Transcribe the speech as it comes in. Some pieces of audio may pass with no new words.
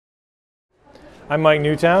I'm Mike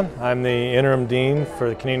Newtown. I'm the interim dean for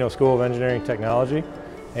the Canino School of Engineering and Technology,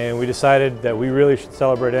 and we decided that we really should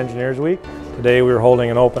celebrate Engineers Week. Today we were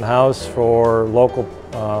holding an open house for local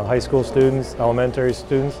high school students, elementary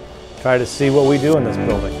students, try to see what we do in this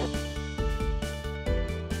building.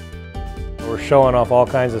 We're showing off all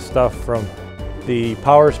kinds of stuff from the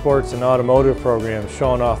power sports and automotive programs,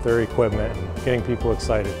 showing off their equipment, getting people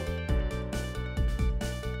excited,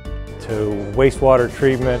 to wastewater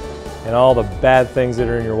treatment and all the bad things that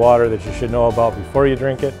are in your water that you should know about before you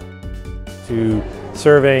drink it, to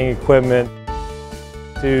surveying equipment,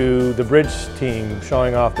 to the bridge team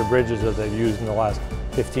showing off the bridges that they've used in the last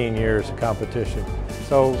 15 years of competition.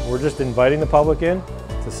 So we're just inviting the public in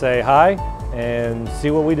to say hi and see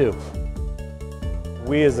what we do.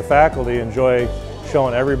 We as the faculty enjoy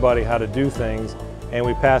showing everybody how to do things, and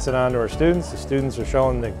we pass it on to our students. The students are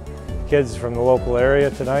showing the kids from the local area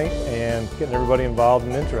tonight and getting everybody involved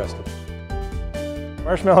and interested.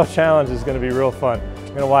 Marshmallow Challenge is going to be real fun. We're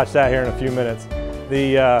going to watch that here in a few minutes.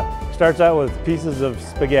 Starts out with pieces of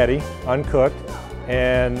spaghetti, uncooked,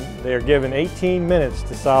 and they're given 18 minutes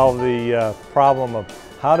to solve the problem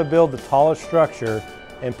of how to build the tallest structure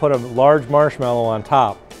and put a large marshmallow on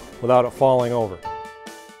top without it falling over.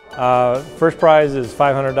 First prize is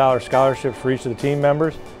 $500 scholarships for each of the team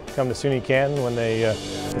members to come to SUNY Canton when they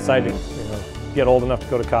decide to get old enough to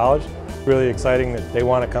go to college. Really exciting that they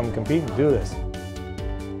want to come compete and do this.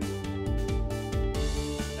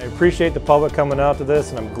 I appreciate the public coming out to this,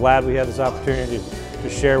 and I'm glad we had this opportunity to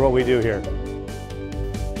share what we do here.